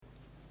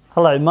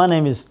Hello, my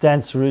name is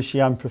Dan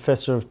Sarushi. I'm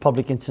Professor of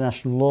Public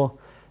International Law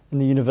in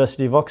the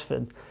University of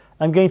Oxford.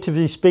 I'm going to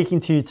be speaking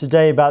to you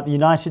today about the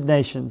United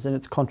Nations and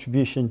its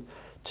contribution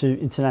to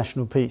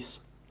international peace.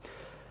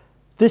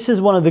 This is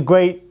one of the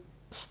great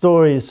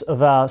stories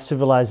of our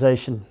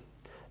civilization.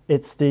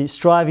 It's the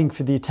striving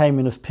for the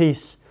attainment of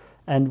peace,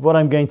 and what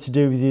I'm going to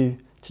do with you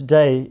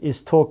today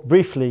is talk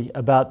briefly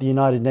about the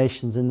United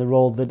Nations and the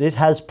role that it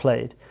has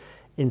played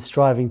in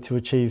striving to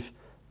achieve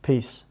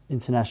peace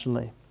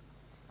internationally.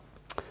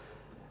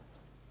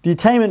 The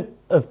attainment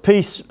of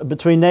peace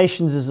between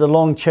nations is a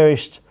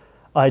long-cherished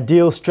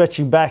ideal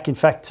stretching back, in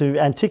fact, to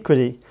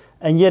antiquity,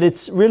 and yet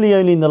it's really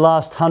only in the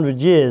last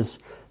 100 years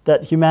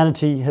that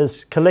humanity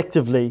has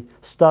collectively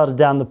started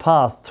down the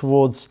path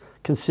towards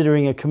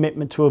considering a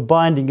commitment to a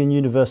binding and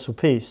universal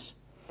peace.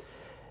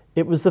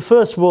 It was the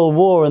First World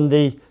War and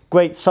the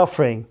great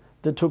suffering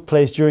that took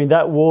place during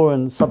that war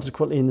and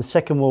subsequently in the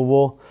Second World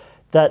War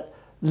that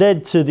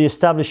led to the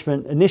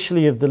establishment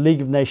initially of the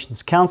League of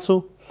Nations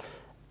Council,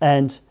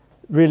 and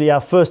really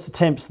our first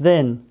attempts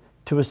then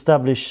to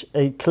establish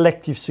a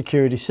collective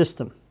security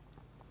system.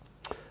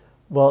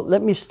 Well,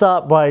 let me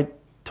start by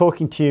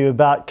talking to you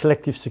about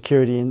collective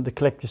security and the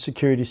collective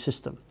security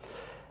system.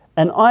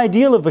 An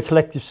ideal of a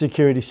collective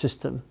security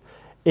system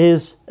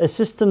is a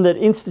system that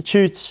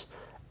institutes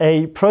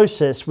a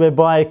process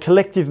whereby a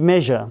collective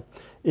measure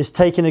is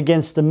taken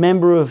against a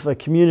member of a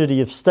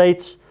community of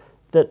states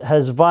that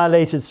has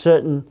violated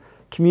certain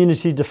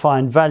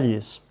community-defined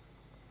values.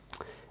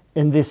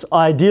 In this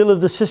ideal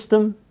of the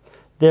system,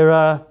 there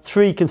are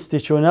three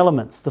constituent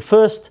elements. The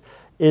first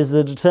is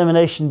the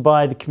determination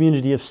by the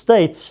community of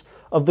states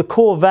of the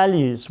core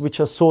values which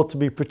are sought to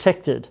be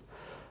protected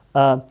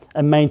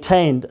and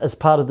maintained as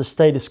part of the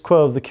status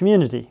quo of the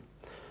community.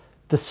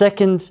 The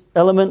second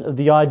element of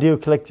the ideal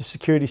collective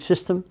security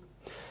system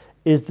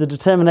is the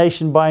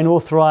determination by an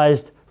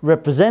authorized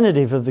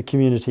representative of the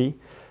community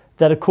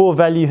that a core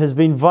value has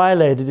been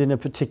violated in a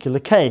particular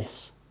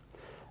case.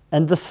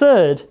 And the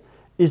third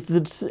is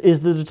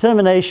the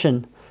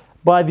determination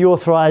by the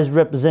authorized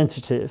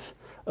representative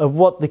of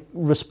what the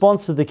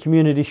response of the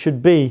community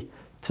should be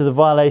to the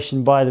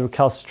violation by the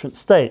recalcitrant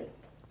state.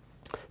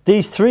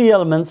 These three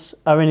elements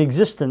are in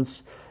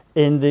existence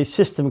in the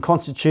system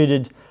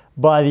constituted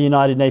by the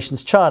United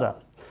Nations Charter.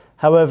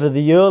 However,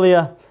 the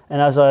earlier,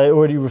 and as I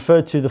already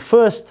referred to, the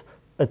first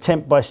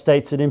attempt by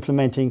states at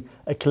implementing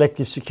a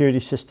collective security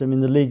system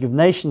in the League of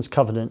Nations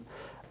Covenant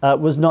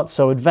was not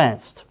so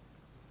advanced.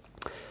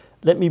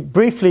 Let me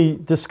briefly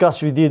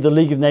discuss with you the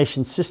League of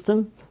Nations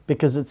system,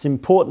 because it's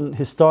important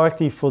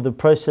historically for the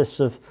process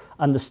of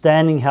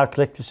understanding how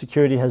collective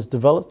security has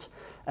developed,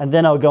 and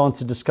then I'll go on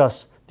to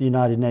discuss the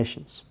United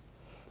Nations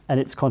and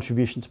its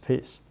contribution to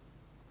peace.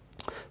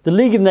 The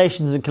League of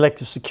Nations and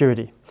collective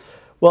security.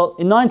 Well,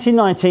 in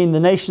 1919, the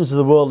nations of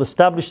the world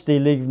established the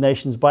League of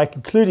Nations by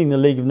concluding the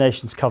League of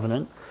Nations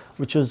Covenant,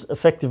 which was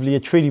effectively a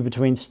treaty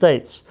between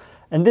states.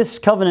 And this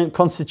covenant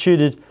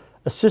constituted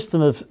a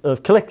system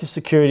of collective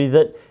security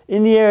that,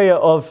 in the area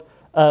of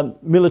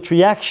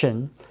military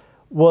action,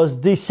 was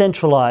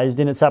decentralized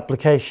in its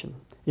application.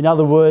 In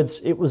other words,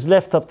 it was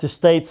left up to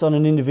states on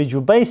an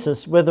individual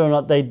basis whether or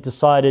not they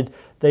decided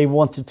they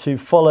wanted to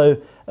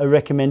follow a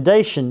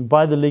recommendation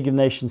by the League of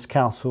Nations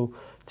Council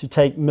to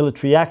take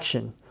military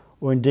action,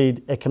 or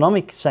indeed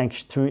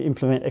to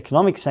implement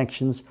economic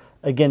sanctions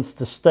against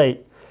the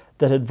state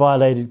that had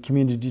violated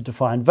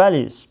community-defined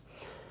values.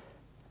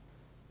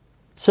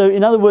 So,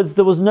 in other words,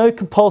 there was no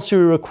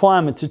compulsory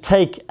requirement to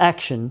take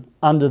action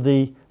under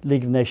the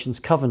League of Nations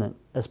Covenant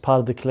as part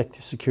of the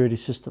collective security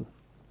system.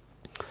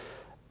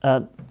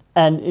 And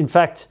in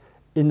fact,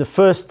 in the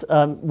first,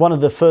 one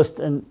of the first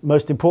and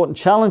most important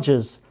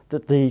challenges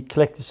that the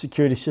collective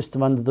security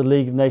system under the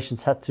League of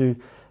Nations had to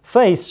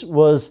face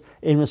was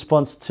in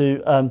response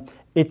to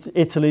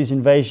Italy's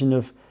invasion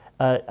of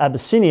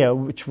Abyssinia,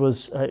 which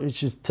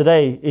is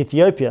today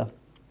Ethiopia.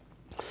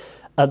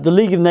 The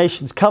League of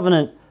Nations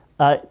Covenant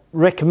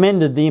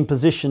recommended the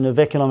imposition of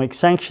economic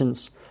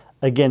sanctions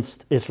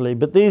against Italy,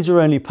 but these were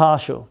only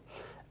partial,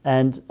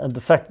 and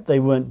the fact that they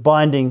weren't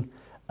binding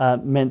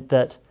meant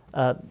that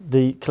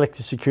the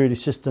collective security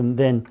system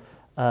then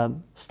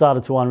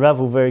started to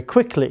unravel very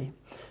quickly,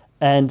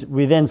 and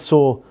we then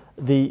saw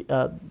the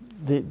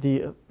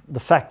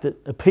fact that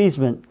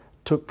appeasement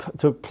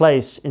took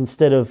place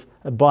instead of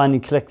a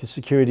binding collective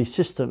security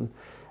system,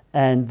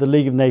 and the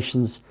League of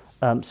Nations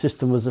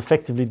system was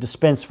effectively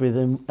dispensed with,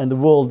 and the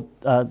world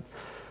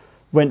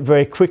went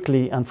very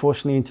quickly,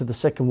 unfortunately, into the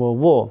Second World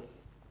War.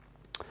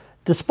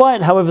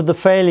 Despite, however, the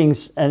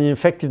failings and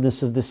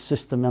ineffectiveness of this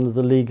system under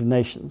the League of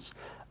Nations,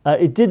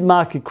 it did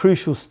mark a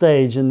crucial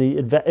stage in the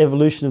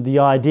evolution of the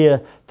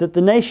idea that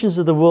the nations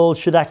of the world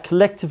should act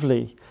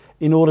collectively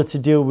in order to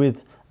deal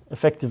with,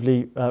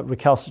 effectively,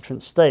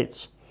 recalcitrant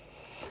states.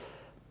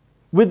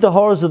 With the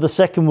horrors of the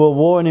Second World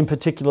War, and in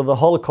particular the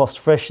Holocaust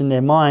fresh in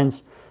their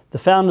minds, the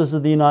founders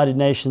of the United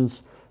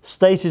Nations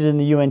stated in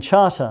the UN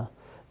Charter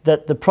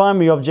that the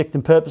primary object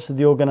and purpose of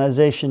the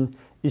organization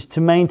is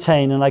to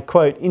maintain, and I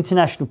quote,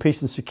 international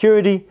peace and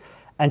security,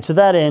 and to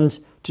that end,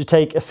 to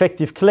take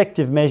effective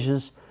collective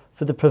measures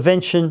for the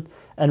prevention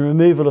and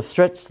removal of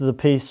threats to the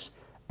peace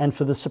and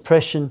for the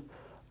suppression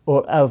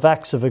of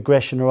acts of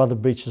aggression or other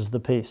breaches of the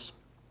peace.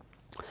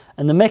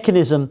 And the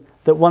mechanism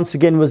that once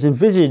again was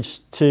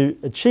envisaged to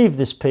achieve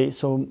this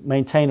peace or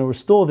maintain or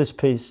restore this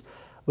peace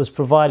was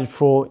provided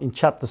for in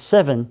Chapter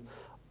 7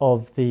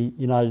 of the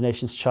United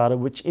Nations Charter,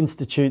 which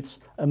institutes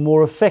a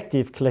more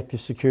effective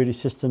collective security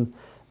system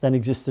than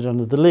existed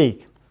under the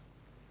League.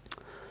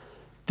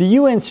 The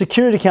UN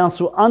Security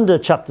Council under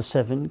Chapter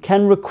 7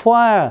 can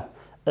require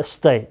a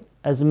state,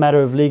 as a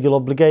matter of legal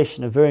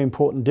obligation, a very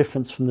important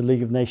difference from the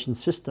League of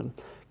Nations system,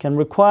 can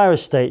require a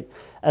state,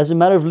 as a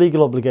matter of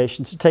legal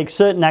obligation, to take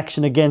certain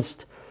action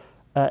against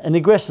an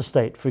aggressor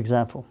state, for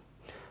example.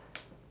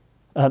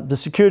 The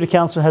Security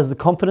Council has the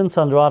competence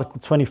under Article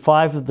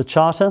 25 of the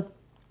Charter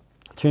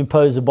to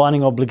impose a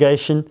binding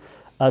obligation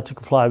to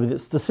comply with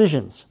its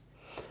decisions.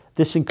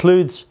 This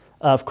includes,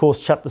 of course,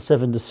 Chapter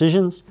 7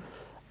 decisions,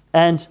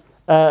 and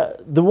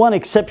the one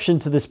exception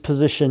to this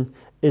position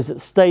is that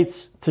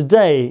states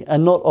today are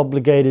not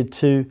obligated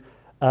to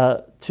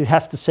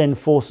have to send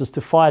forces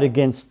to fight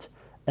against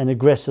an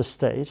aggressor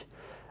state.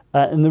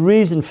 And the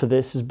reason for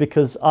this is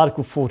because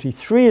Article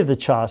 43 of the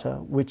Charter,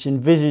 which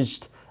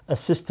envisaged a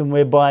system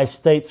whereby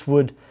states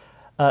would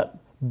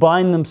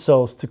bind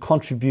themselves to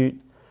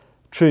contribute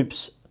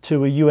troops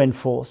to a UN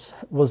force,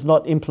 was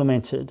not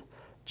implemented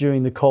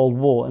during the Cold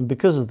War and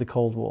because of the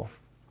Cold War.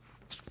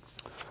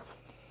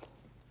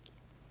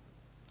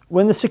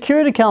 When the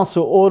Security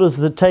Council orders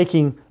the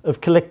taking of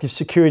collective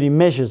security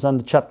measures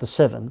under Chapter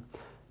 7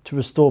 to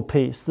restore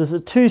peace, there's a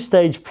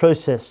two-stage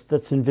process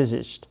that's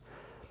envisaged.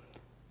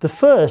 The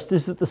first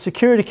is that the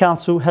Security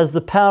Council has the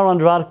power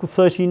under Article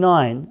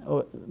 39,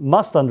 or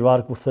must under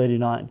Article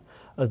 39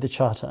 of the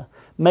Charter,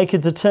 make a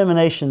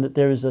determination that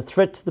there is a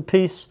threat to the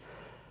peace,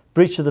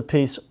 breach of the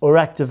peace, or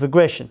act of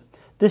aggression.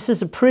 This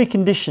is a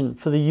precondition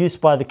for the use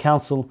by the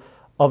Council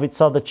of its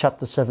other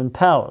Chapter 7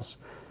 powers.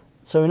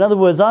 So in other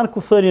words,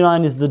 Article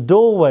 39 is the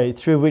doorway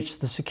through which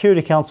the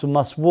Security Council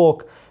must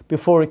walk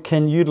before it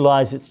can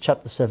utilise its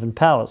Chapter 7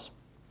 powers.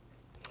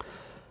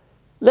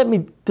 Let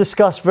me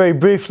discuss very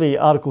briefly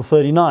Article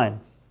 39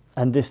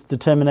 and this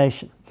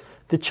determination.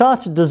 The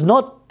Charter does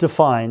not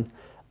define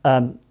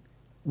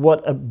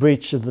what a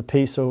breach of the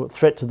peace or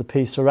threat to the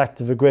peace or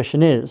act of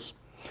aggression is.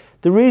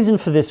 The reason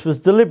for this was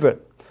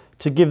deliberate,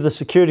 to give the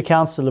Security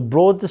Council a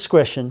broad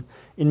discretion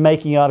in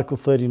making Article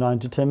 39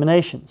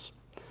 determinations.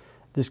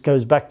 This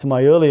goes back to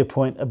my earlier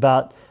point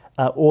about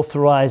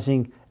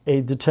authorising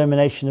a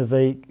determination of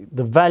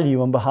the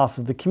value on behalf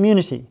of the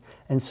community.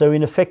 And so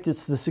in effect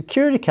it's the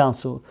Security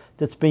Council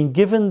that's been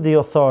given the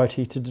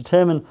authority to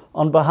determine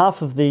on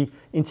behalf of the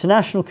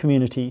international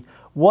community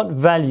what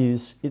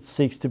values it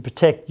seeks to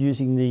protect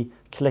using the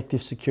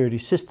collective security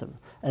system.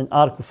 And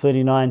Article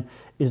 39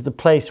 is the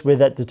place where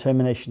that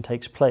determination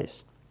takes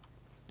place.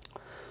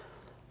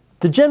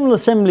 The General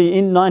Assembly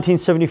in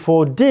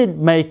 1974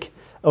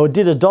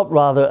 did adopt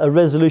a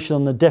resolution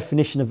on the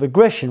definition of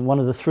aggression, one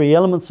of the three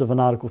elements of an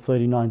Article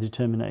 39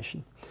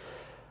 determination.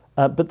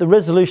 But the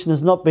resolution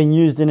has not been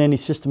used in any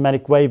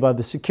systematic way by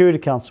the Security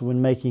Council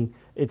when making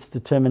its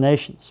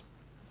determinations.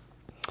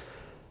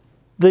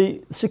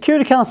 The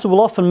Security Council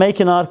will often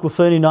make an Article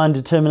 39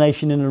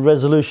 determination in a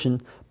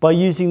resolution by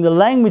using the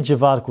language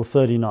of Article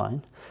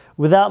 39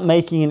 without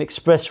making an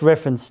express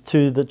reference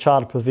to the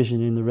Charter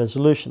provision in the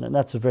resolution, and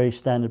that's a very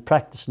standard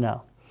practice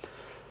now.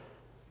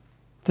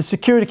 The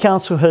Security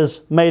Council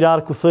has made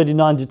Article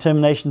 39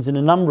 determinations in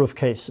a number of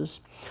cases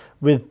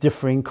with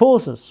differing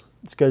causes.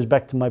 This goes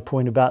back to my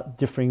point about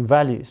differing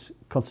values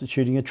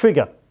constituting a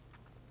trigger.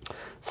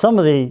 Some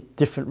of the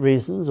different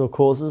reasons or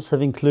causes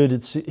have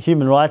included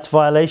human rights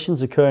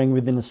violations occurring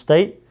within a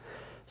state.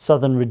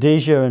 Southern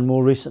Rhodesia and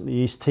more recently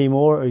East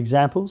Timor are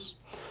examples.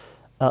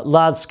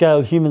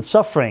 Large-scale human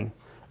suffering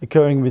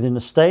occurring within a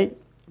state.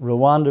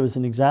 Rwanda is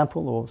an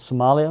example, or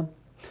Somalia.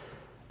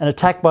 An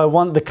attack by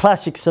the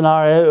classic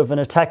scenario of an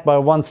attack by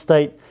one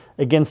state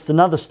against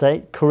another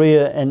state,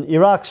 Korea and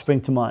Iraq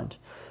spring to mind.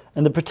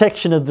 And the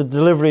protection of the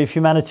delivery of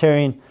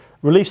humanitarian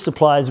relief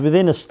supplies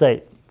within a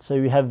state. So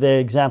we have there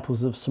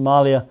examples of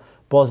Somalia,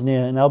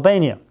 Bosnia and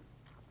Albania.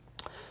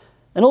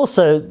 And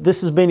also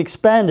this has been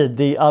expanded,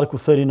 the Article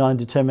 39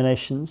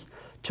 determinations,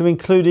 to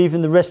include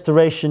even the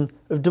restoration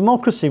of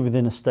democracy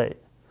within a state,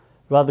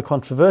 rather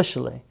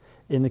controversially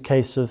in the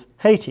case of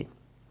Haiti.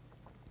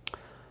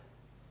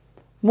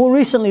 More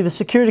recently, the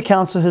Security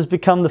Council has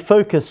become the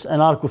focus,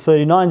 and Article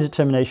 39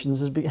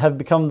 determinations have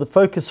become the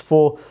focus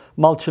for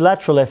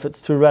multilateral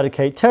efforts to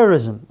eradicate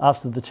terrorism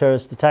after the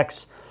terrorist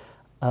attacks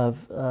of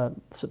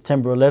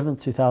September 11,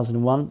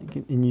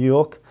 2001 in New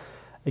York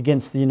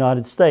against the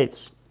United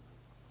States.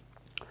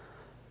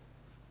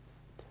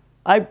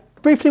 I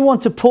briefly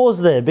want to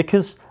pause there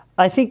because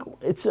I think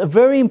it's a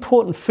very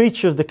important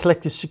feature of the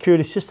collective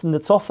security system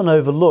that's often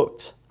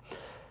overlooked.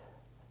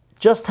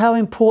 Just how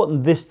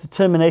important this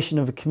determination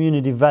of a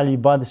community value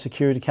by the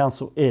Security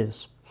Council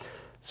is.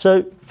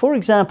 So, for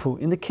example,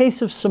 in the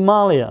case of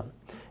Somalia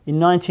in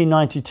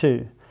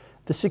 1992,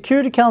 the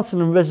Security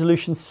Council in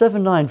Resolution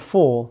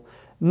 794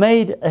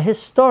 made a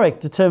historic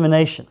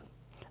determination,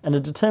 and a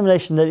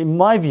determination that, in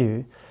my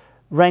view,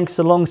 ranks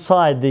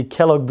alongside the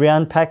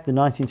Kellogg-Briand Pact, the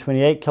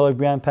 1928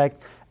 Kellogg-Briand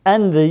Pact,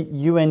 and the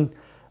UN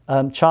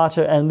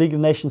Charter and League of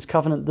Nations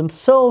Covenant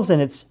themselves in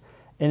its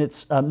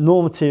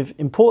normative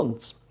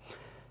importance.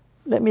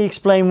 Let me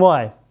explain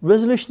why.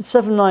 Resolution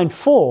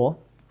 794,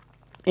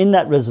 in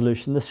that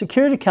resolution, the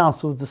Security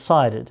Council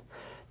decided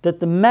that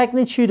the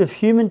magnitude of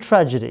human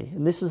tragedy,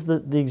 and this is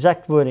the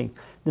exact wording,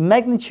 the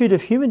magnitude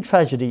of human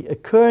tragedy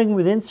occurring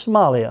within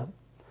Somalia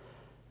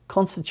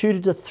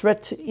constituted a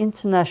threat to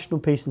international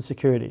peace and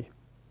security.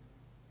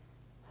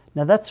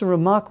 Now that's a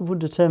remarkable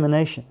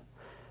determination.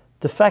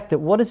 The fact that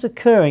what is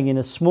occurring in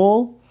a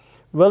small,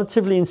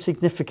 relatively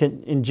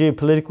insignificant in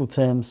geopolitical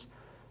terms,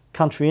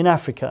 country in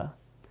Africa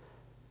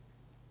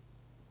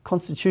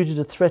constituted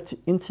a threat to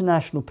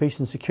international peace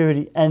and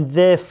security, and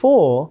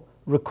therefore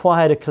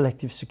required a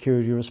collective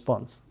security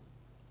response.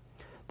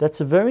 That's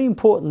a very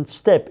important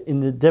step in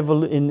the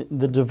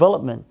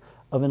development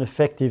of an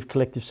effective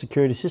collective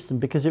security system,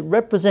 because it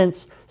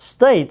represents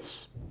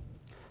states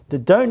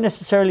that don't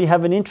necessarily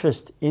have an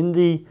interest in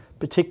the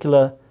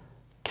particular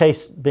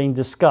case being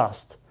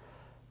discussed,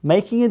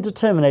 making a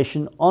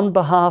determination on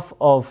behalf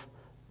of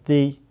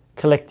the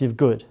collective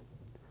good.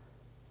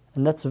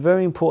 And that's a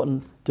very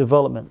important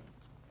development.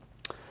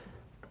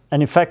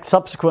 And in fact,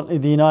 subsequently,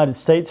 the United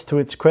States, to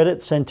its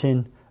credit, sent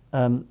in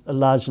a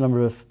large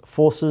number of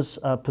forces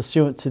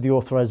pursuant to the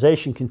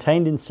authorization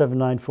contained in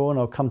 794, and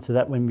I'll come to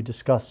that when we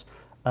discuss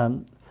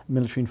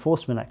military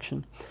enforcement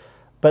action.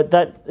 But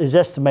that is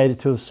estimated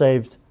to have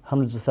saved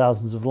hundreds of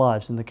thousands of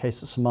lives in the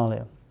case of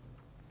Somalia.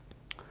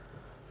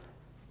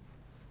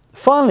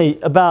 Finally,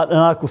 about an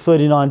Article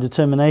 39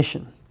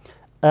 determination.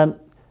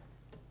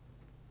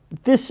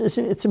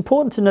 It's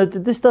important to note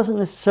that this doesn't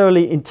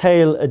necessarily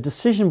entail a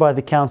decision by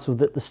the Council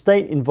that the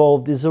state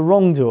involved is a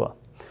wrongdoer.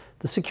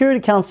 The Security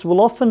Council will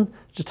often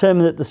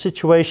determine that the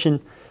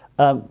situation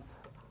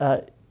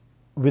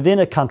within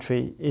a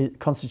country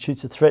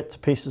constitutes a threat to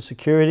peace or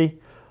security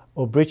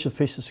or breach of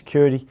peace or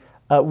security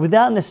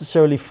without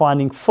necessarily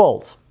finding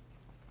fault.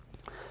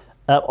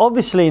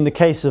 Obviously, in the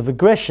case of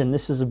aggression,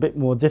 this is a bit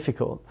more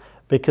difficult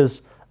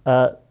because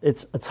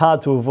it's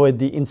hard to avoid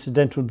the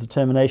incidental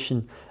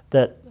determination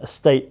that a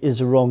state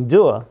is a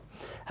wrongdoer.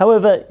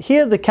 However,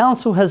 here the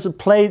Council has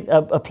applied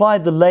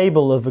the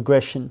label of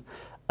aggression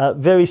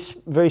very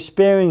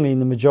sparingly in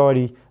the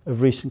majority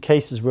of recent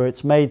cases where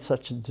it's made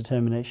such a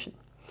determination.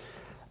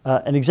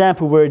 An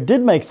example where it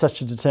did make such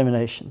a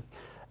determination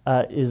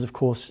is, of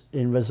course,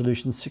 in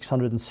Resolution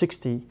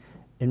 660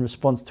 in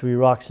response to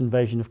Iraq's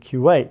invasion of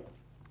Kuwait,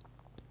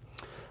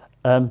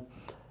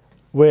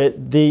 where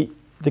the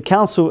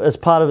Council, as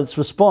part of its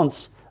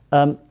response,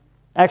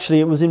 actually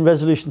it was in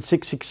Resolution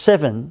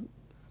 667,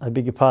 I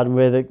beg your pardon,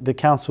 where the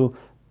Council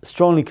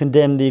strongly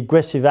condemned the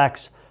aggressive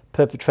acts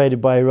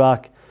perpetrated by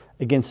Iraq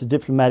against the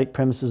diplomatic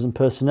premises and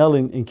personnel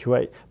in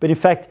Kuwait. But in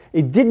fact,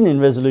 it didn't in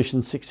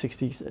Resolution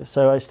 660,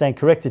 so I stand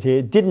corrected here,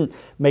 it didn't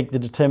make the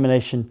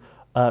determination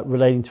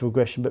relating to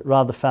aggression, but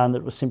rather found that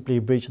it was simply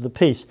a breach of the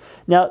peace.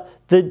 Now,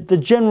 the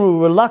general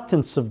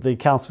reluctance of the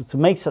Council to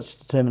make such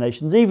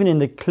determinations, even in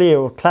the clear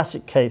or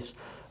classic case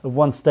of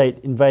one state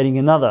invading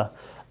another,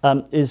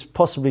 is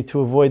possibly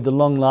to avoid the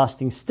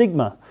long-lasting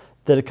stigma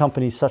that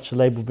accompanies such a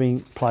label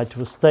being applied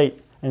to a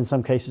state, and in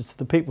some cases to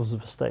the peoples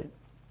of a state.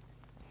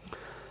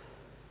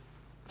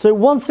 So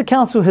once the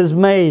Council has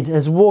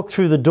walked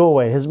through the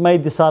doorway, has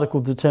made this Article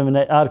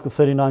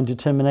 39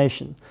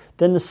 determination,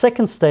 then the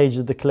second stage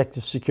of the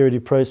collective security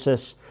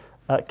process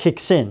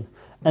kicks in.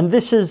 And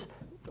this is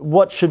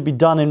what should be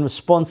done in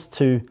response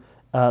to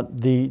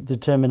the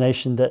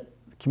determination that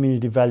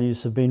community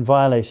values have been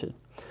violated.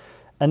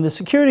 And the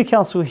Security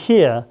Council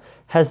here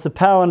has the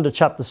power under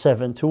Chapter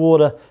 7 to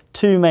order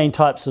two main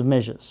types of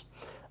measures.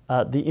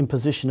 The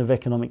imposition of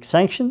economic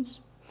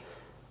sanctions,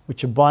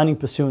 which are binding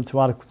pursuant to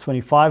Article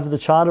 25 of the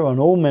Charter on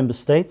all member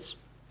states,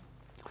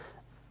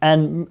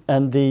 and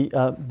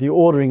the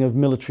ordering of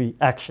military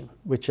action,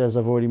 which, as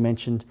I've already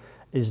mentioned,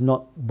 is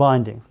not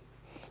binding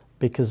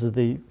because of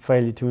the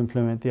failure to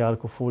implement the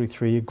Article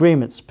 43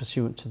 agreements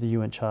pursuant to the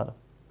UN Charter.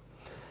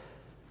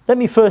 Let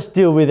me first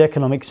deal with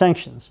economic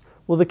sanctions.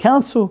 Well, the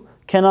Council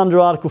can, under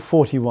Article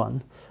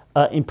 41,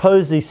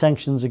 impose these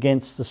sanctions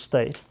against the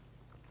state.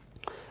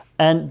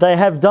 And they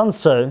have done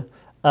so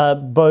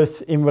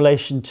both in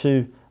relation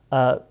to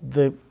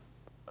the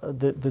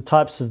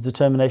types of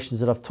determinations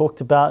that I've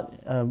talked about,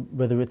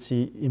 whether it's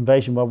the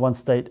invasion by one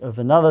state of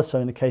another. So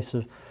in the case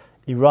of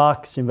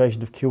Iraq's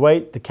invasion of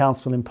Kuwait, the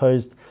Council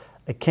imposed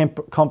a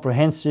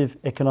comprehensive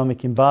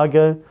economic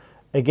embargo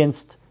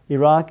against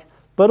Iraq,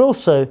 but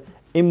also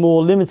in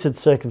more limited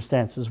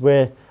circumstances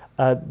where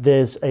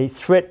there's a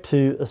threat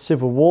to a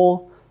civil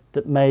war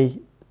that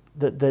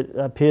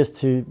appears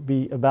to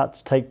be about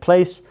to take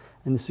place,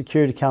 and the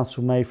Security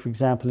Council may, for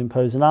example,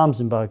 impose an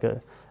arms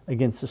embargo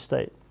against the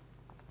state,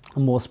 a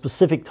more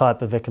specific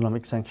type of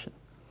economic sanction.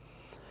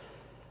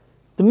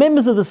 The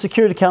members of the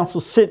Security Council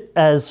sit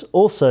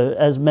also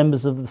as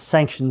members of the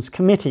sanctions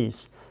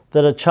committees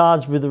that are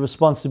charged with the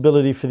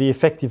responsibility for the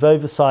effective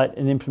oversight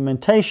and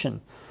implementation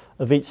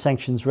of each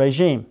sanctions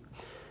regime.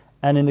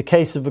 And in the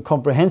case of a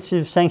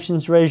comprehensive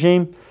sanctions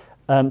regime,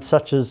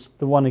 such as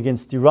the one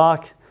against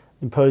Iraq,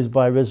 imposed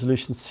by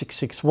Resolution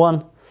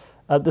 661,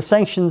 the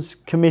Sanctions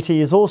Committee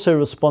is also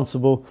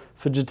responsible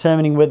for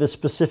determining whether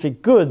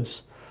specific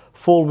goods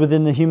fall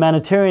within the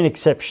humanitarian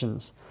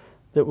exceptions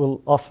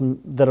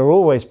that are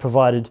always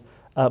provided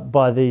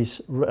by these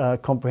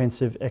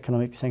comprehensive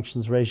economic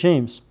sanctions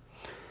regimes.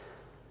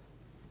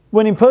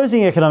 When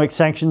imposing economic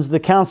sanctions, the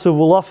Council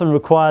will often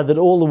require that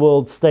all the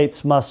world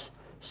states must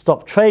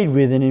stop trade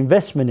with and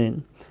investment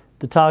in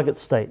the target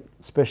state,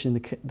 especially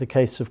in the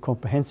case of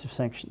comprehensive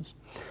sanctions.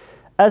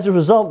 As a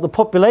result, the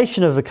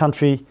population of a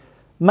country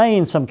may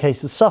in some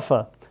cases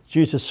suffer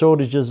due to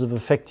shortages of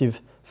effective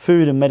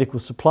food and medical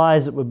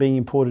supplies that were being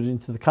imported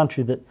into the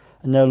country that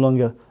are no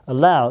longer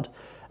allowed.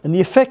 And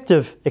the effect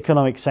of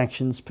economic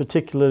sanctions,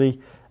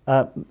 particularly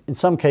in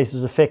some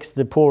cases, affects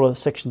the poorer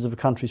sections of a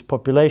country's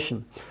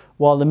population,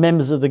 while the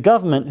members of the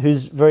government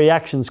whose very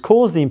actions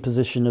cause the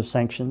imposition of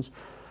sanctions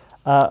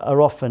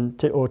are often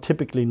or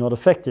typically not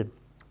affected.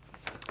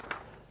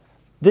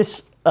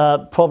 This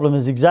problem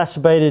is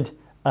exacerbated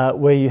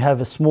where you have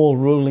a small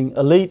ruling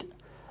elite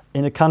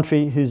in a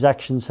country whose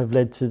actions have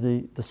led to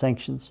the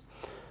sanctions,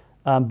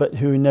 but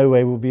who in no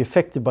way will be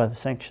affected by the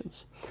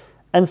sanctions.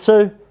 And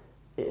so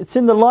it's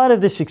in the light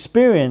of this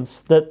experience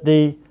that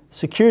the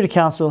Security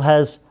Council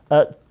has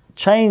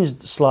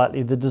changed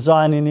slightly the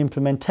design and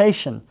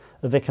implementation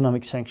of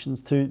economic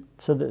sanctions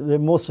so that they're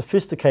more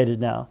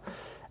sophisticated now.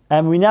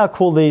 And we now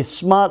call these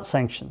smart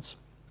sanctions.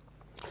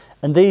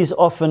 And these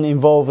often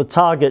involve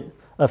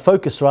a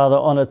focus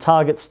on a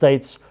target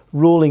state's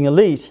ruling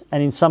elite,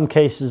 and in some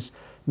cases,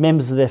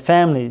 members of their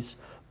families,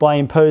 by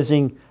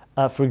imposing,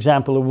 for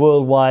example, a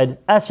worldwide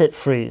asset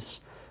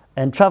freeze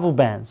and travel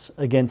bans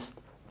against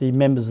the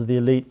members of the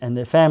elite and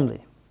their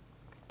family.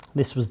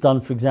 This was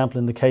done, for example,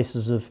 in the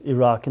cases of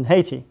Iraq and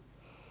Haiti.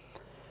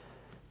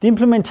 The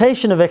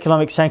implementation of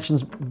economic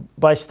sanctions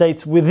by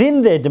states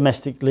within their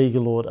domestic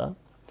legal order,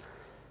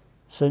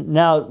 so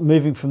now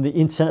moving from the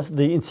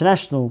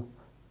international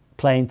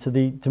plane to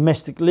the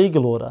domestic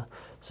legal order,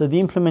 so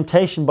the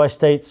implementation by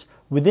states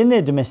within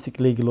their domestic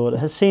legal order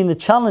has seen the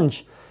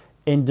challenge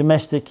in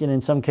domestic and in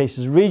some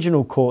cases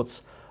regional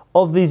courts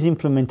of these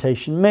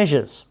implementation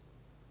measures,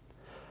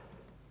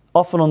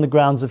 often on the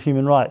grounds of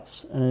human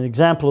rights. And an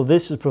example of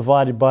this is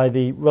provided by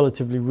the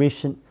relatively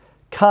recent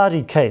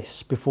Cardi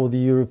case before the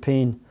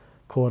European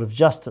Court of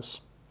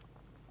Justice.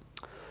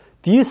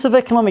 The use of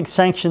economic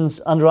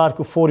sanctions under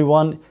Article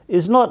 41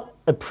 is not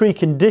a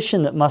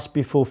precondition that must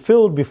be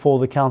fulfilled before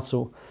the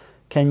Council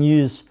can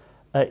use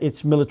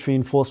its military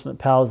enforcement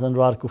powers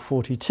under Article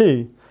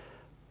 42.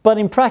 But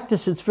in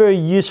practice, it's very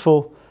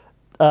useful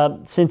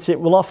since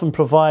it will often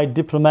provide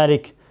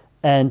diplomatic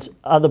and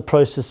other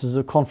processes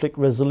of conflict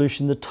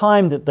resolution the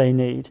time that they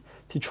need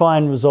to try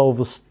and resolve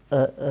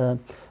a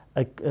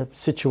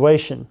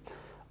situation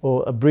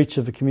or a breach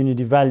of a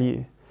community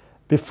value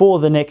before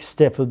the next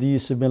step of the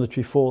use of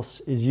military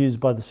force is used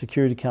by the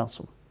Security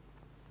Council.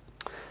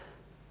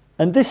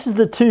 And this is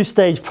the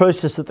two-stage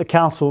process that the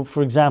Council,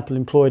 for example,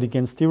 employed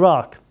against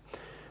Iraq.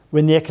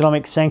 When the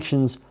economic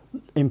sanctions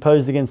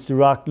imposed against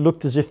Iraq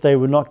looked as if they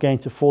were not going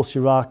to force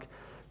Iraq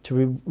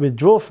to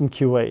withdraw from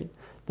Kuwait,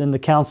 then the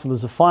Council,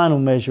 as a final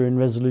measure in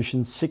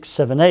Resolution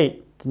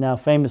 678, the now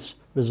famous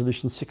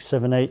Resolution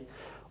 678,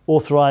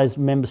 authorized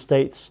member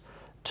states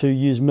to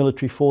use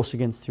military force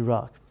against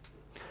Iraq.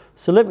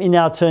 So let me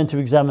now turn to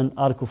examine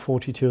Article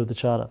 42 of the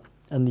Charter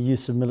and the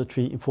use of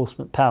military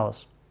enforcement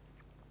powers.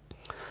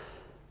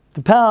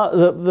 The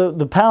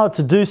power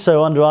to do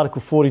so under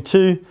Article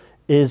 42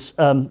 is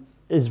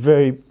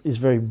very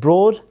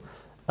broad.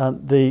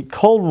 The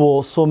Cold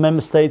War saw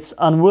member states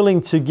unwilling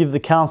to give the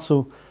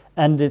Council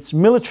and its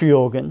military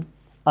organ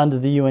under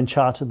the UN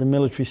Charter, the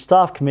Military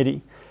Staff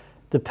Committee,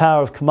 the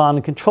power of command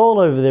and control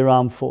over their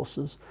armed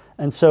forces.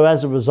 And so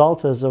as a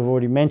result, as I've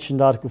already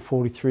mentioned, Article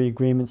 43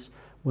 agreements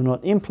were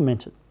not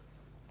implemented.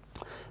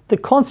 The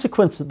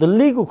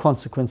legal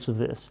consequence of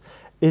this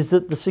is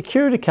that the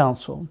Security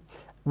Council,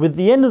 with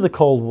the end of the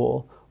Cold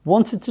War,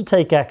 wanted to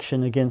take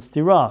action against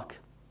Iraq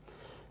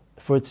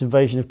for its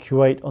invasion of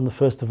Kuwait on the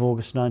 1st of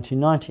August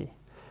 1990.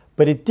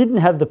 But it didn't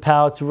have the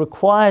power to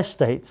require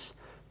states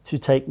to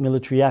take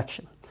military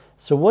action.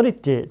 So what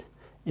it did,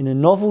 in a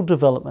novel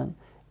development,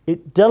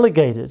 it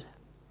delegated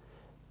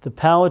the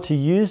power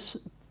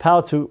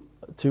to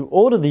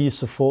order the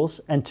use of force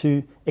and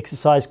to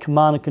exercise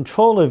command and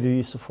control over the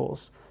use of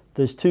force.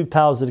 Those two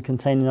powers that are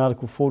contained in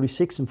Article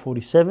 46 and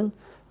 47 of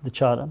the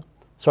Charter.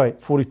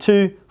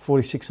 42,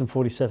 46 and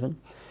 47.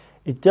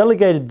 It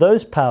delegated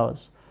those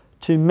powers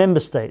to member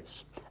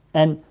states.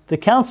 And the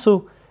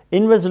Council,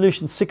 in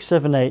Resolution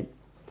 678,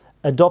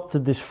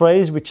 adopted this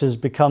phrase, which has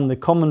become the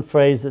common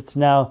phrase that's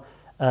now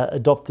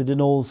adopted in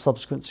all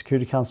subsequent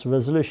Security Council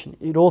resolution.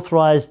 It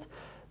authorized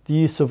the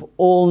use of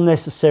all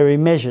necessary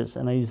measures,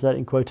 and I use that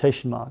in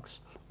quotation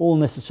marks, all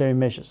necessary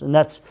measures. And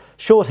that's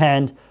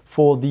shorthand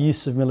for the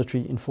use of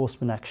military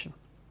enforcement action.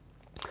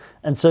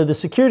 And so the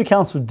Security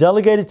Council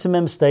delegated to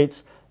member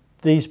states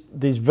these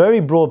very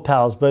broad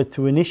powers, both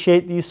to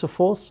initiate the use of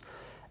force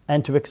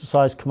and to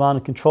exercise command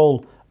and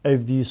control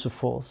over the use of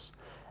force.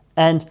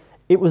 And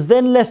it was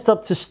then left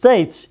up to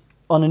states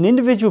on an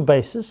individual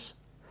basis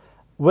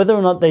whether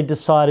or not they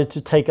decided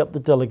to take up the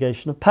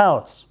delegation of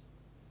powers.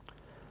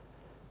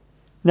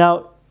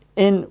 Now,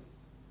 in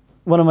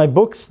one of my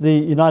books, The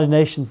United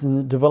Nations and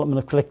the Development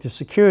of Collective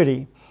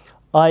Security,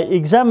 I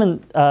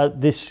examined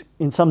this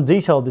in some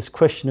detail, this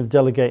question of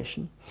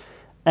delegation.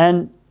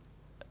 And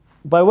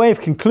by way of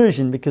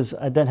conclusion, because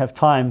I don't have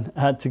time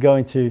to go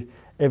into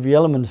every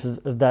element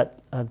of that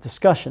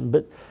discussion,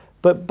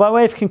 but by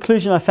way of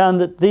conclusion, I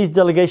found that these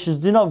delegations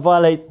do not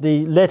violate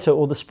the letter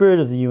or the spirit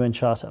of the UN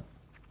Charter,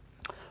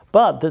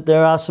 but that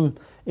there are some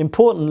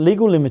important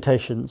legal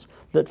limitations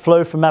that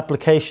flow from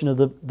application of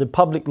the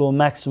public law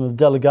maxim of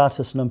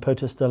delegatus non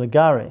potest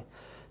delegare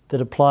that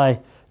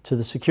apply to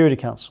the Security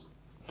Council.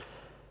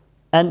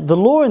 And the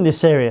law in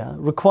this area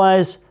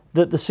requires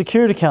that the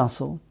Security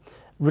Council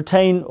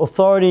retain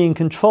authority and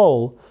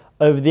control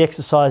over the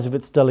exercise of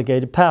its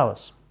delegated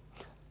powers,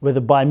 whether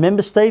by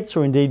member states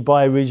or indeed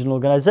by regional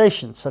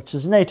organizations such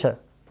as NATO.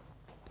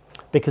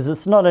 Because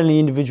it's not only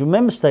individual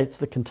member states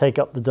that can take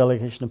up the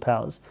delegation of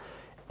powers,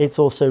 it's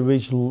also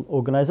regional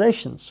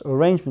organizations or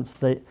arrangements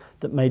that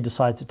may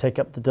decide to take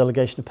up the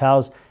delegation of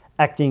powers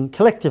acting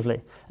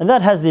collectively. And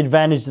that has the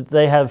advantage that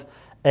they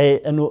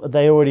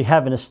already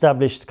have an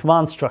established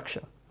command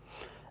structure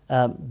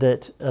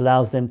that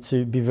allows them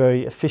to be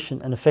very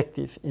efficient and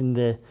effective in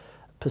their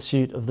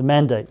pursuit of the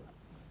mandate.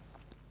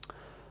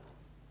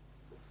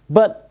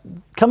 But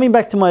coming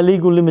back to my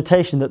legal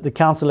limitation that the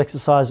Council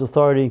exercise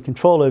authority and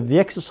control over the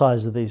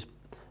exercise of these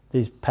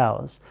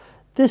powers,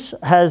 this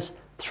has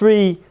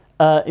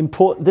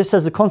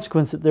a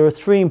consequence that there are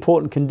three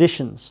important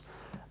conditions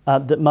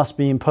that must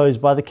be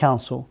imposed by the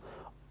Council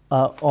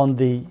on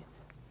the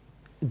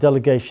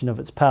delegation of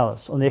its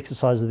powers, on the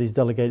exercise of these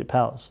delegated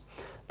powers.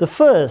 The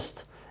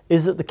first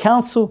is that the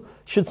Council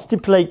should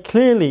stipulate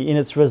clearly in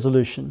its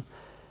resolution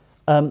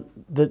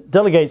that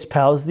delegates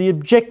powers the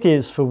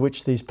objectives for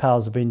which these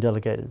powers have been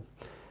delegated.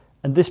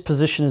 And this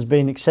position has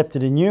been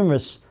accepted in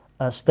numerous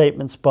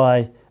statements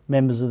by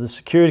members of the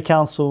Security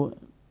Council,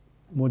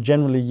 more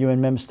generally UN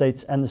member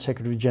states, and the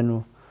Secretary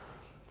General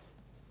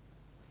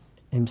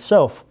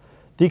himself.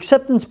 The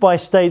acceptance by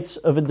states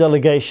of a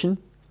delegation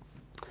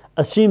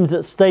assumes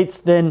that states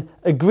then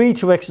agree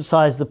to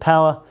exercise the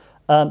power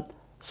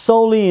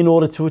solely in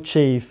order to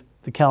achieve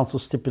the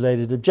Council's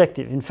stipulated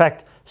objective. In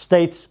fact,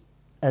 states,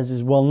 as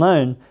is well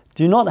known,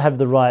 do not have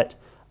the right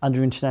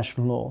under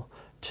international law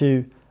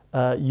to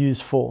use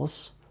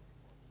force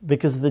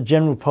because of the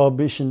general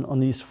prohibition on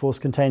the use of force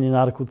contained in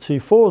Article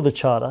 2.4 of the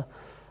Charter,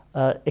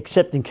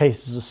 except in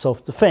cases of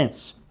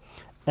self-defense.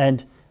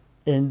 And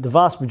in the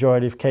vast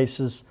majority of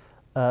cases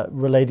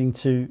relating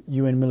to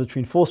UN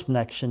military enforcement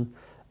action,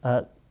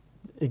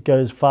 it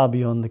goes far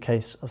beyond the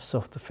case of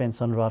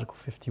self-defense under Article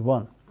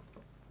 51.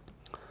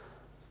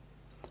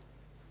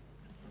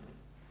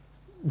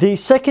 The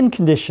second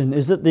condition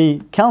is that the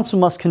Council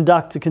must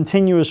conduct a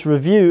continuous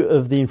review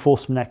of the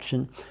enforcement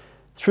action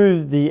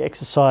through the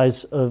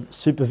exercise of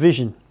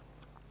supervision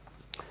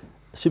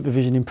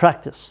in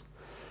practice.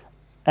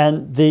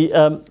 And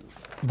the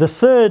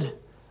third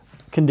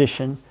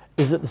condition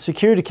is that the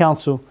Security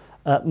Council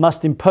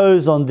must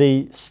impose on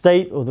the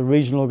state or the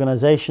regional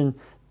organisation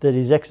that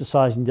is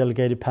exercising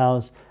delegated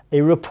powers a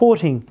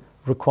reporting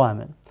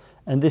requirement.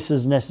 And this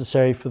is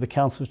necessary for the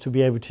Council to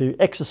be able to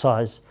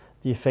exercise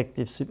the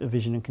effective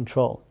supervision and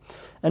control.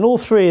 And all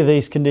three of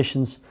these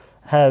conditions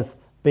have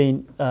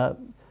been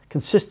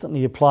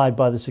consistently applied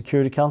by the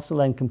Security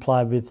Council and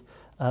complied with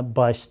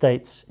by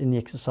states in the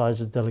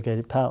exercise of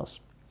delegated powers.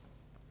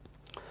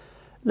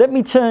 Let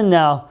me turn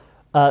now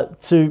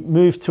to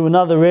move to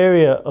another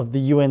area of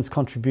the UN's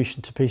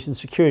contribution to peace and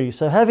security.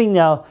 So having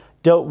now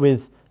dealt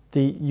with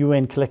the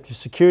UN collective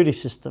security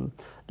system,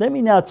 let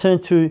me now turn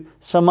to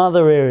some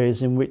other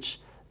areas in which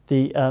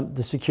the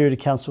Security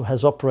Council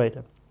has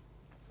operated.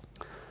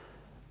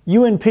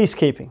 UN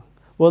peacekeeping.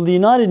 Well, the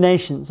United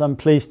Nations, I'm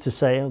pleased to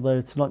say, although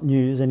it's not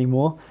news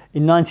anymore,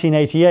 in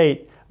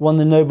 1988 won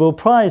the Nobel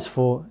Prize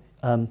for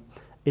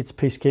its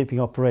peacekeeping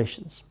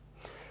operations.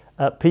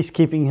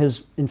 Peacekeeping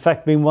has in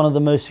fact been one of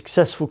the most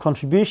successful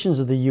contributions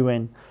of the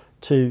UN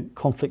to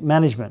conflict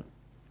management.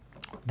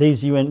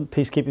 These UN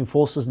peacekeeping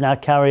forces now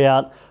carry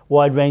out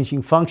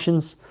wide-ranging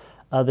functions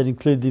that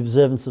include the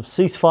observance of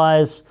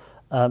ceasefires,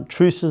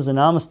 truces and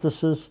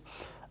armistices,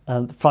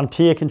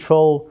 frontier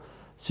control,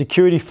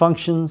 security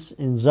functions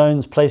in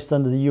zones placed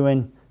under the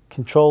UN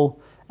control,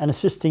 and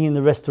assisting in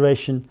the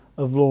restoration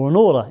of law and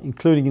order,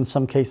 including in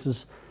some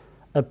cases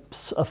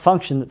a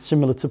function that's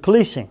similar to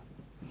policing.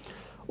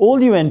 All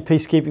UN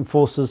peacekeeping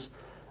forces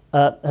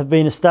have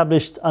been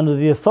established under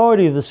the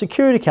authority of the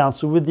Security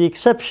Council, with the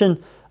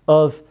exception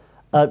of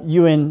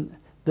the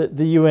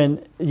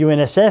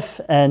UNSF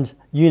and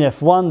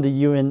UNF-1, the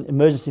UN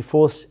emergency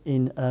force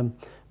in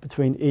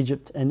between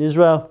Egypt and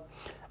Israel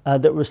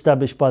that were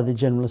established by the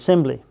General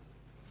Assembly.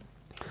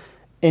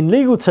 In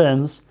legal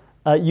terms,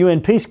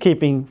 UN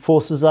peacekeeping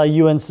forces are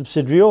UN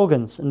subsidiary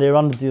organs, and they're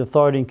under the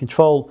authority and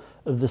control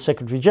of the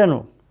Secretary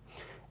General.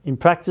 In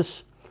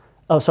practice,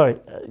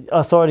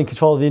 authority and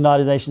control of the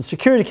United Nations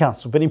Security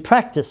Council, but in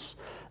practice,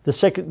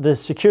 the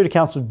Security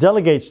Council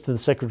delegates to the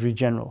Secretary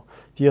General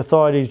the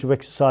authority to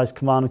exercise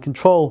command and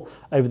control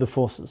over the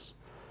forces.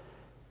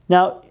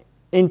 Now,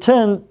 in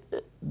turn,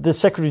 the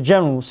Secretary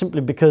General,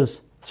 simply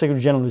because the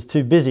Secretary General is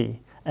too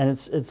busy and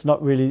it's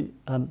not really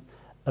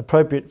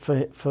appropriate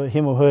for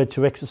him or her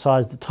to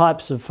exercise the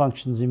types of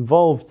functions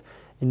involved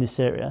in this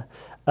area,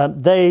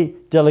 they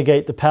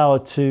delegate the power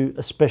to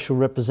a special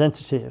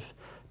representative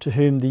to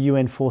whom the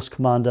UN force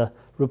commander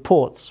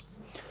reports.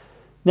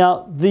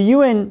 Now, the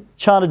UN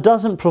Charter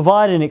doesn't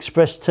provide in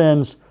express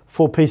terms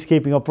for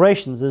peacekeeping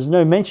operations. There's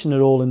no mention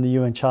at all in the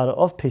UN Charter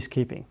of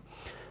peacekeeping.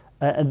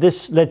 And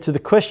this led to the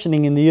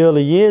questioning in the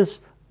early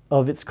years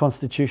of its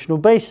constitutional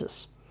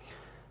basis,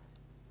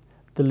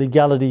 the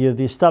legality of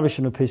the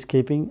establishment of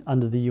peacekeeping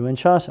under the UN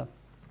Charter.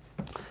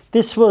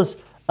 This was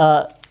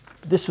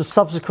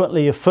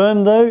subsequently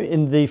affirmed, though,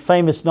 in the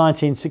famous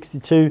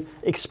 1962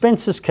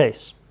 expenses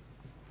case.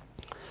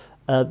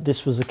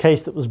 This was a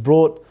case that was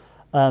brought,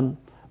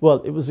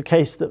 it was a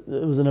case that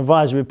it was an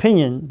advisory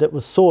opinion that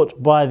was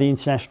sought by the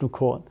International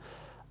Court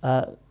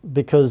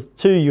because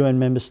 2 UN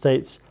member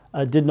states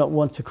did not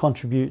want to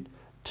contribute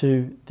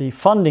to the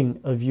funding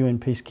of UN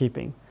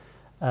peacekeeping,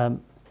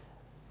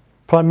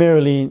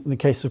 primarily in the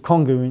case of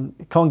Congo,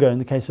 in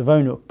the case of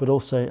ONUC, but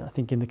also I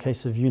think in the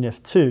case of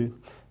UNEF2,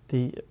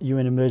 the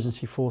UN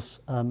emergency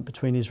force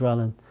between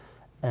Israel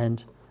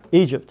and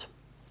Egypt.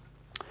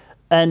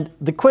 And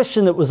the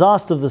question that was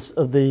asked of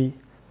the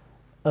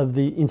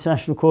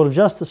International Court of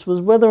Justice was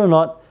whether or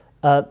not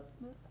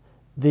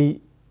the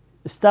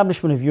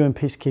establishment of UN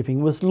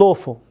peacekeeping was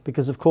lawful.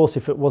 Because, of course,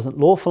 if it wasn't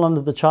lawful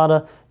under the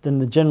Charter, then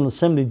the General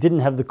Assembly didn't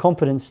have the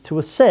competence to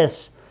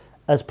assess,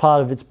 as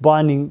part of its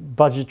binding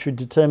budgetary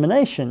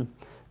determination,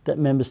 that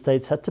member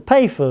states had to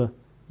pay for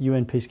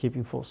UN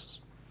peacekeeping forces.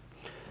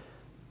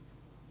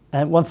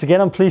 And once again,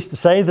 I'm pleased to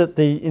say that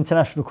the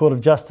International Court of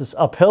Justice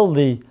upheld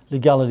the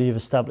legality of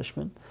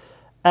establishment.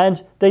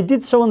 And they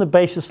did so on the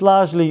basis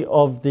largely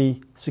of the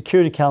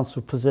Security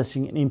Council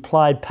possessing an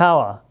implied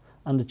power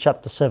under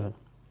Chapter 7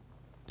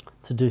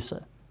 to do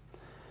so.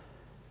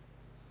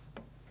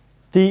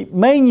 The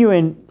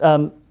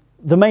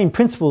main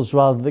principles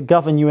that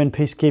govern UN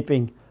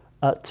peacekeeping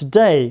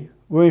today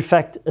were in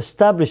fact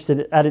established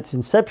at its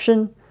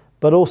inception,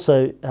 but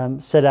also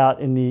set out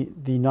in the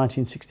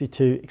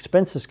 1962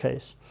 expenses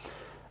case.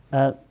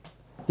 The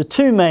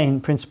 2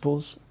 main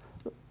principles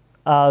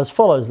are as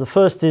follows. The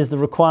first is the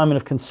requirement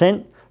of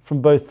consent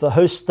from both the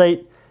host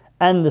state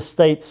and the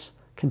state's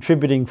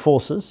contributing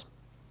forces.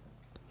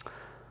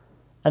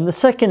 And the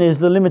second is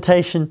the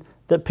limitation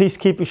that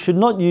peacekeepers should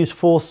not use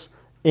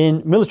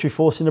military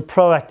force in a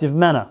proactive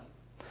manner.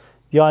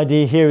 The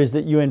idea here is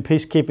that UN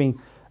peacekeeping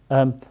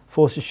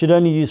forces should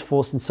only use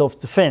force in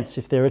self-defense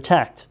if they're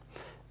attacked.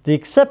 The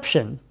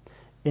exception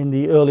in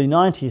the early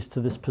 90s to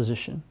this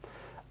position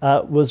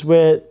was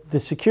where the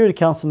Security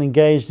Council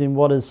engaged in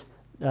what is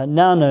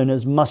now known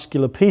as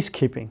muscular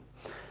peacekeeping.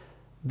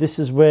 This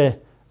is where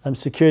the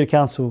Security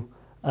Council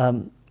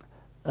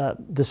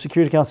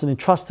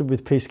entrusted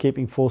with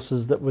peacekeeping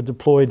forces that were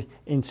deployed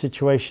in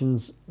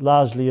situations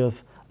largely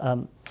of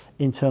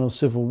internal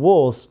civil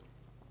wars,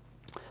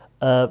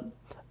 the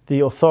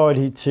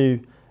authority to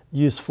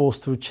use force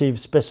to achieve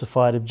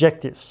specified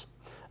objectives.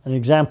 An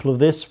example of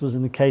this was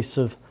in the case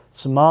of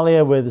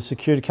Somalia, where the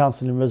Security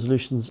Council in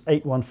Resolutions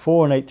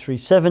 814 and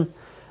 837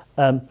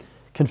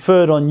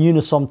 conferred on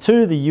UNISOM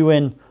II, the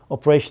UN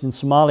operation in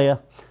Somalia,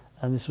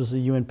 and this was a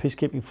UN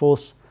peacekeeping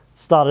force. It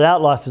started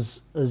out life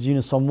as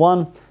UNISOM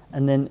I,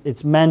 and then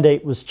its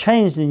mandate was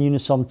changed in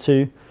UNISOM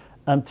II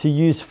to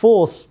use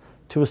force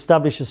to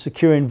establish a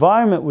secure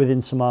environment within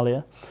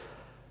Somalia,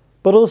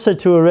 but also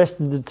to arrest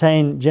and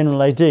detain General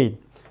Aidid,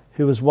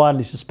 who was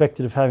widely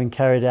suspected of having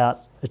carried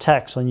out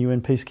attacks on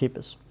UN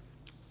peacekeepers.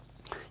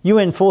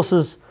 UN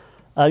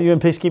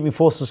peacekeeping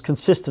forces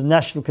consist of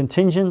national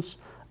contingents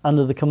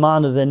under the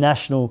command of their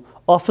national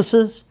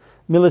officers.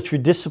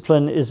 Military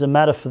discipline is a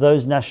matter for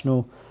those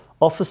national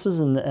officers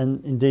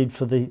and indeed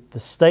for the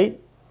state,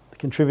 the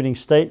contributing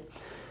state.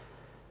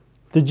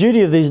 The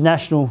duty of these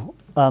national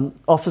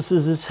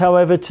officers is,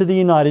 however, to the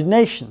United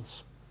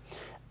Nations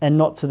and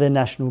not to their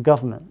national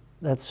government.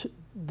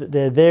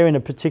 They're there in a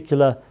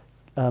particular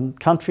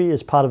country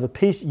as part of a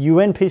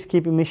UN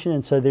peacekeeping mission,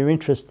 and so their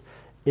interest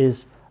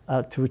is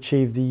to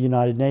achieve the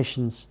United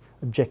Nations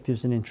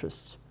objectives and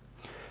interests.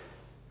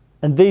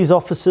 And these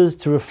officers,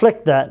 to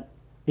reflect that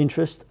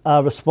interest,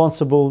 are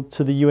responsible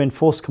to the UN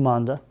force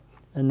commander,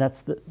 and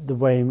that's the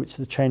way in which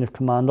the chain of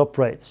command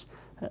operates,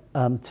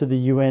 to the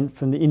UN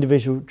from the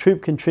individual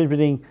troop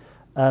contributing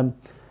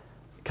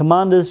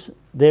commanders.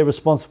 They're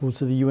responsible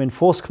to the UN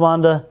force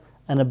commander,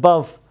 and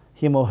above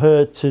him or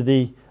her to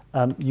the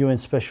UN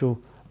special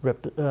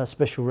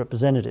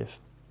representative.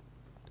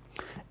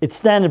 It's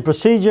standard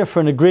procedure for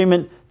an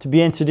agreement to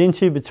be entered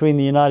into between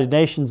the United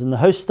Nations and the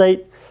host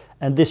state,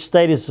 and this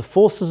Status of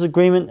Forces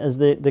Agreement, as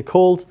they're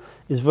called,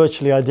 is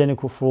virtually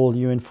identical for all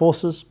UN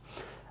forces.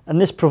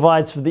 And this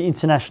provides for the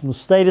international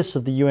status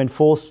of the UN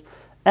force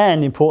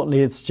and,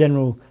 importantly, its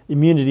general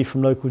immunity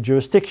from local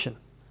jurisdiction.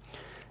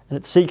 And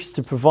it seeks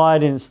to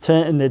provide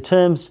in their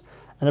terms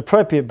an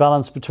appropriate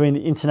balance between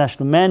the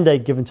international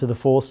mandate given to the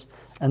force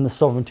and the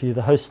sovereignty of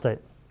the host state.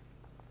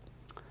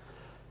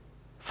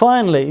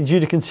 Finally, due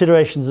to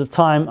considerations of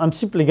time, I'm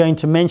simply going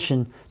to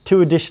mention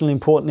two additional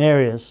important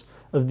areas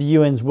of the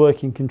UN's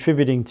work in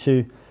contributing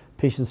to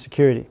peace and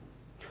security.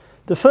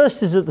 The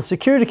first is that the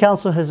Security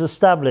Council has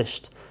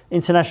established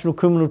international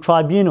criminal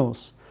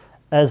tribunals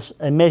as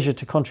a measure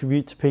to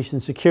contribute to peace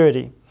and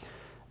security.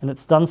 And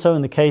it's done so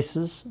in the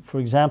cases, for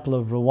example,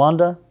 of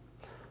Rwanda,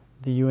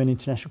 the UN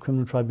International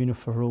Criminal Tribunal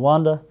for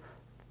Rwanda,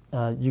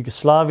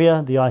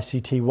 Yugoslavia, the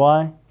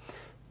ICTY,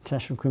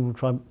 International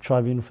Criminal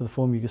Tribunal for the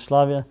former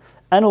Yugoslavia,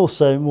 and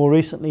also more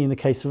recently in the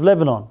case of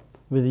Lebanon,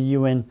 with the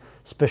UN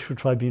Special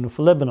Tribunal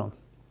for Lebanon.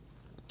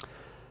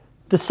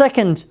 The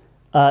second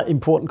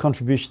important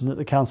contribution that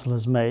the Council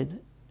has made,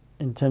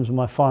 in terms of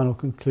my final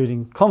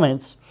concluding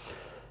comments,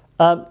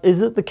 is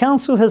that the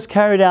Council has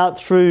carried out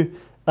through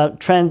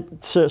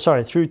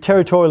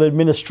territorial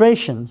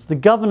administrations the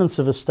governance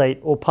of a state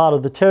or part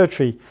of the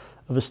territory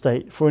of a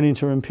state for an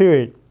interim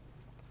period,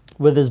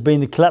 where there's been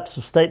the collapse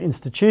of state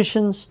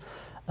institutions,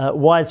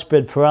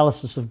 widespread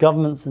paralysis of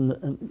governments,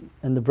 and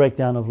the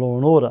breakdown of law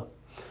and order.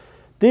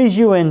 These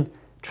UN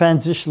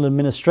transitional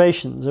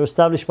administrations are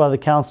established by the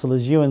Council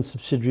as UN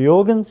subsidiary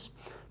organs,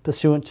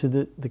 pursuant to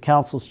the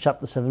Council's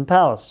Chapter 7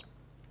 powers.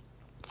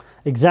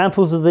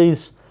 Examples of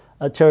these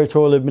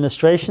territorial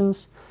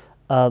administrations,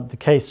 the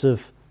case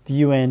of the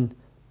UN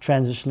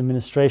Transitional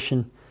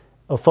Administration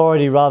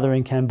Authority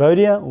in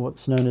Cambodia, or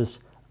what's known as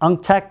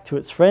UNCTAC to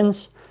its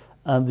friends,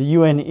 the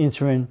UN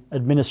Interim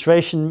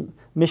Administration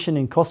Mission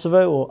in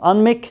Kosovo, or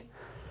UNMIK,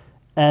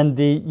 and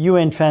the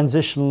UN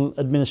Transitional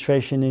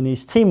Administration in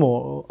East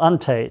Timor, or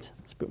UNTAID.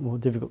 It's a bit more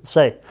difficult to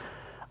say.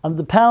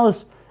 The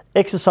powers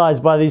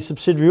exercised by these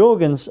subsidiary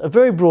organs are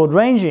very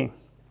broad-ranging.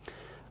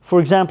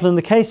 For example, in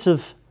the case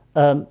of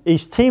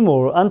East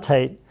Timor, or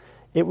UNTAID,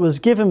 it was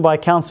given by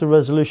Council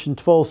Resolution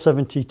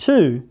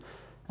 1272,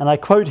 and I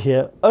quote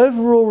here,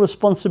 overall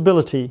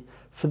responsibility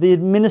for the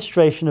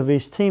administration of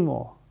East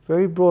Timor.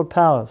 Very broad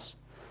powers.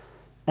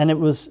 And it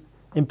was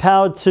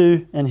empowered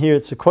to, and here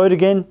it's a quote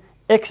again,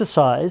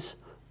 exercise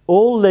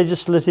all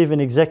legislative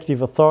and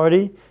executive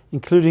authority,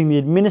 including the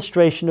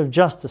administration of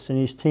justice in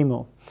East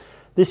Timor.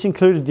 This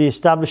included the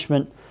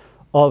establishment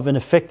of an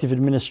effective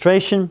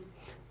administration,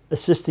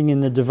 assisting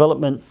in the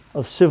development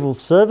of civil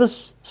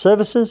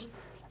services,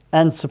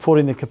 and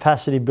supporting the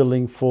capacity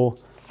building for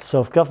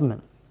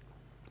self-government.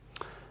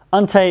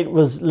 UNTAID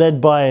was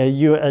led by a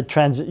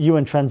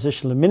UN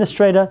Transitional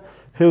Administrator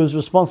who was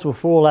responsible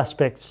for all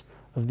aspects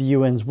of the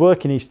UN's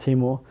work in East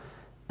Timor.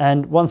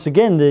 And once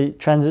again, the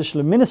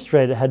Transitional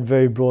Administrator had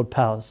very broad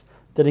powers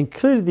that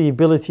included the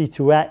ability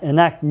to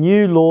enact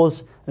new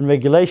laws and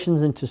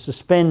regulations and to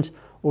suspend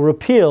or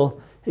repeal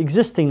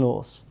existing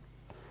laws.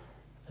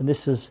 And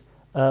this has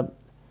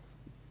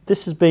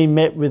been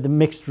met with a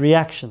mixed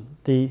reaction,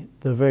 the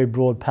very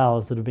broad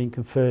powers that have been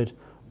conferred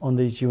on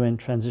these UN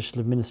transitional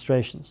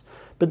administrations.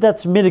 But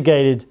that's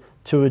mitigated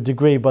to a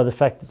degree by the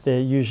fact that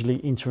they're usually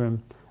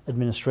interim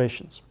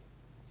administrations.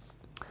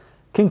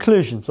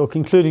 Conclusions or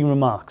concluding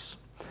remarks.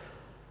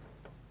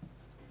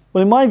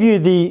 Well, in my view,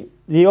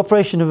 the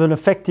operation of an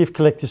effective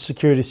collective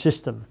security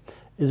system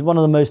is one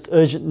of the most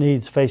urgent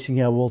needs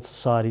facing our world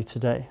society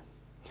today.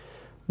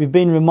 We've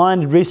been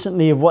reminded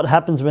recently of what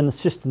happens when the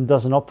system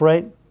doesn't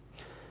operate.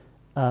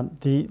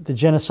 The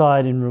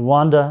genocide in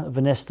Rwanda of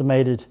an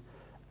estimated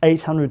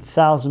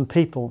 800,000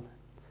 people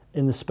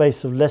in the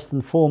space of less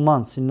than 4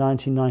 months in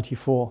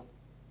 1994.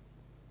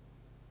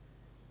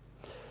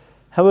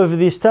 However,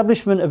 the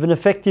establishment of an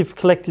effective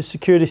collective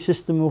security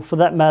system, or for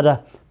that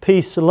matter,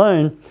 peace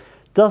alone,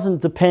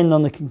 doesn't depend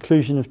on the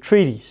conclusion of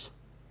treaties.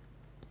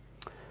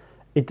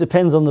 It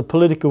depends on the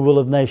political will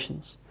of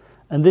nations.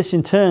 And this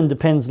in turn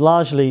depends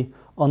largely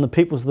on the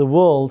peoples of the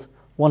world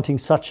wanting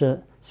such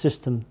a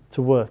system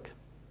to work.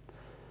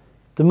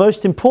 The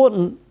most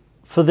important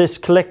for this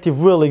collective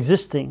will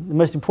existing, the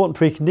most important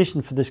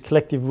precondition for this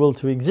collective will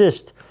to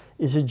exist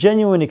is a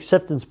genuine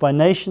acceptance by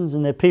nations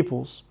and their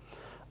peoples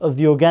of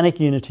the organic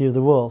unity of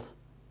the world.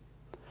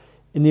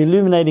 In the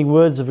illuminating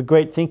words of a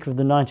great thinker of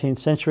the 19th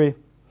century,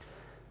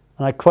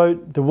 and I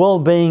quote, "The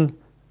well-being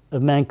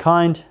of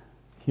mankind,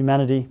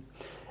 humanity,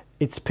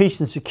 its peace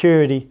and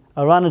security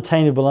are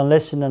unattainable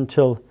unless and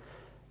until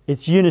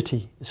its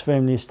unity is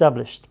firmly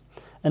established."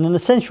 And an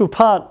essential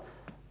part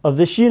of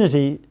this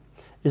unity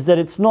is that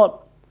it's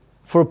not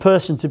for a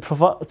person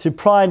to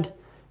pride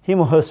him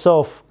or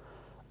herself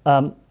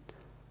on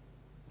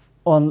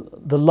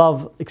the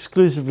love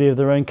exclusively of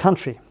their own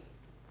country,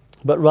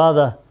 but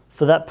rather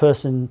for that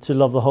person to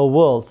love the whole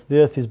world. The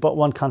earth is but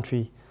one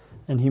country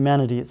and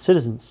humanity its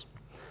citizens.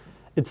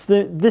 It's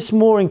this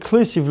more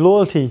inclusive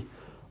loyalty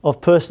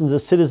of persons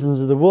as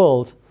citizens of the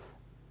world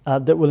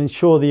that will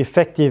ensure the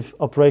effective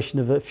operation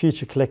of a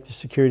future collective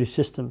security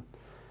system,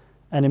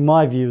 and in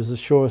my view is the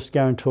surest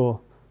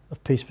guarantor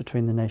of peace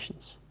between the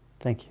nations.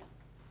 Thank you.